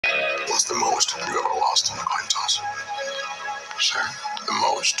What's the most you ever lost in a coin toss? Sir, the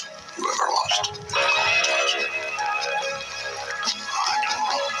most you ever lost in a coin toss? I don't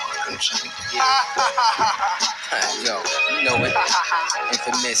know. I couldn't say. Yo, you know it.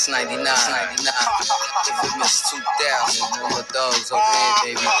 Infamous 99, Infamous 2000, all the thugs over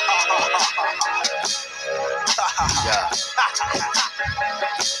here, baby. Yeah.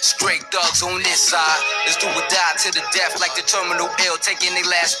 Straight thugs on this side. Let's do or die to the death, like the terminal ill, taking their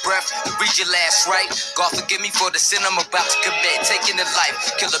last breath. Read your last right. God forgive me for the sin I'm about to commit. Taking the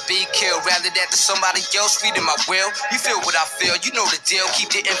life, kill a big kill, rather that to somebody else. Reading my will, you feel what I feel, you know the deal. Keep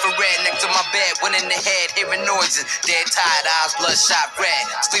the infrared next to my bed, one in the head, hearing noises. Dead tired eyes, bloodshot red.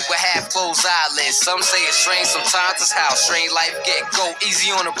 Sleep with half closed eyelids. Some say it's strange, sometimes it's how strange life get. Go easy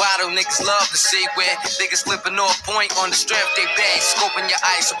on the bottle, niggas love to see where niggas flipping off point on the strength they bag. Scoping your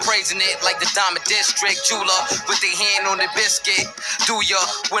eyes, appraising it like the Diamond District jeweler with their hand on the biscuit. Do ya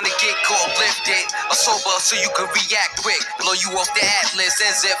wanna get caught lifted or sober so you can react quick? Blow you off the atlas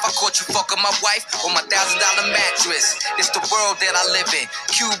as if I caught you fucking my wife on my $1,000 mattress. It's the world that I live in.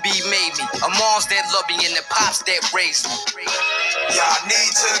 QB made me. A moms that love me and the pops that raised me. Y'all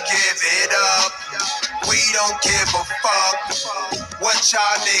need to give it up. We don't give a fuck what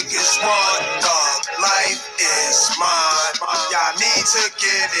y'all niggas want. Thug life is mine. Y'all need to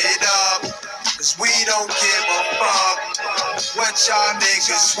give it up, cause we don't give a fuck what y'all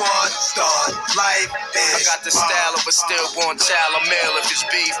niggas want. Thug life is I got the style of a stillborn child, a male. If it's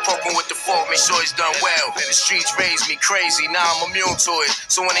beef, poking with the fork, make sure he's done well. The streets raised me crazy, now I'm immune to it.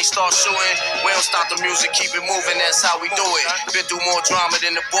 So when they start shooting, we don't stop the music, keep it moving, that's how we do it. Been through more drama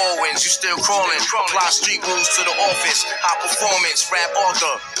than the ball wins, you still crawling. Apply street rules to the office, high performance, rap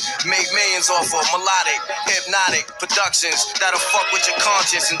author. Make millions off of melodic, hypnotic productions that'll fuck with your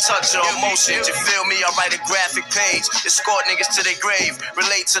conscience and touch your emotions. You feel me? I write a graphic page, escort niggas to their grave,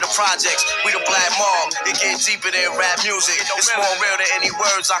 relate to the projects. We the black mob, it get deeper than rap music. It's more real than any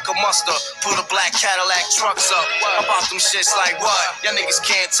words I can muster. Pull the black Cadillac trucks up, about them shits like what? Y'all niggas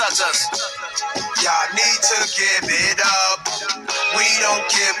can't touch us. Y'all need to give it up. We don't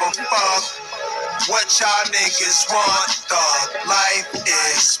give a fuck what y'all niggas want. Thug life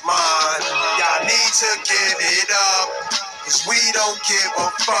is mine. Y'all need to give it up, cause we don't give a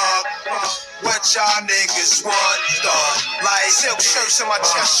fuck what y'all niggas want. Thug life. Silk shirts in my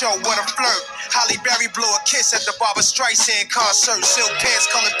chest show what a flirt. Holly Berry blew a kiss at the Barbra Streisand concert. Silk pants,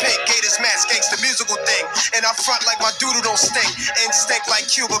 colored pink, Gators mask, gangsta musical thing. And I front like my doodle don't stink. Instinct like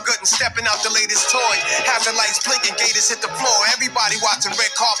Cuba Gooding, stepping out the latest toy. Hazard lights blinking, Gators hit the floor. Everybody watching,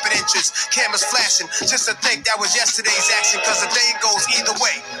 red carpet inches, cameras flashing. Just to think that was yesterday's action, cause the day goes either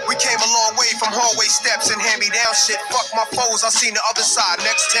way. We came a long way from hallway steps and hand-me-down shit. Fuck my foes, I seen the other side.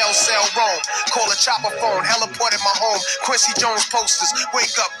 Next tell, sell, roam. Call a chopper phone, heliport at my home. Quincy Jones posters,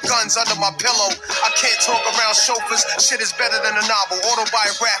 wake up, guns under my pillow. I can't talk around chauffeurs, shit is better than a novel,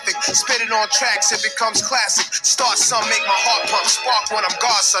 autobiographic. Spit it on tracks, it becomes classic. Start some, make my heart pump, spark when I'm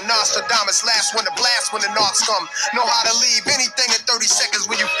Garza. Nostradamus, last when the blast when the knocks come. Know how to leave anything in 30 seconds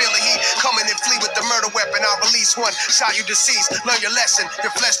when you feel the heat. Come in and flee with the murder weapon, I'll release one. Shot you deceased, learn your lesson.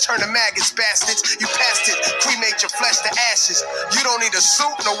 Your flesh turn to maggots, bastards. You passed it, cremate your flesh to ashes. You don't need a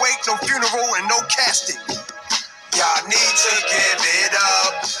suit, no wake, no funeral, and no casket. Y'all need to give it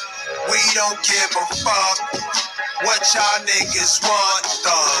up. We don't give a fuck what y'all niggas want.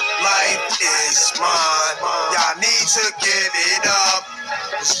 Thug life is mine. Y'all need to give it up,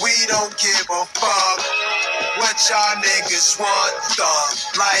 cause we don't give a fuck what y'all niggas want. Thug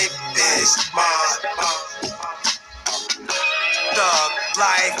life is mine. Thug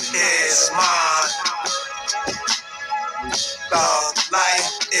life is mine. Thug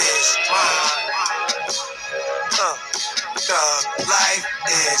life is mine. Thug life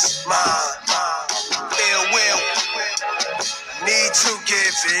is mine. Ill will, need to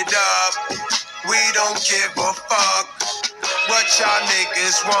give it up. We don't give a fuck what y'all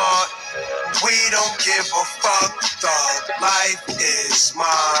niggas want. We don't give a fuck. Thug life is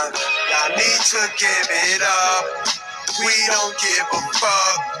mine. Y'all need to give it up. We don't give a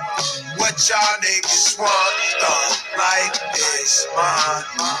fuck what y'all niggas want. Thug life is mine.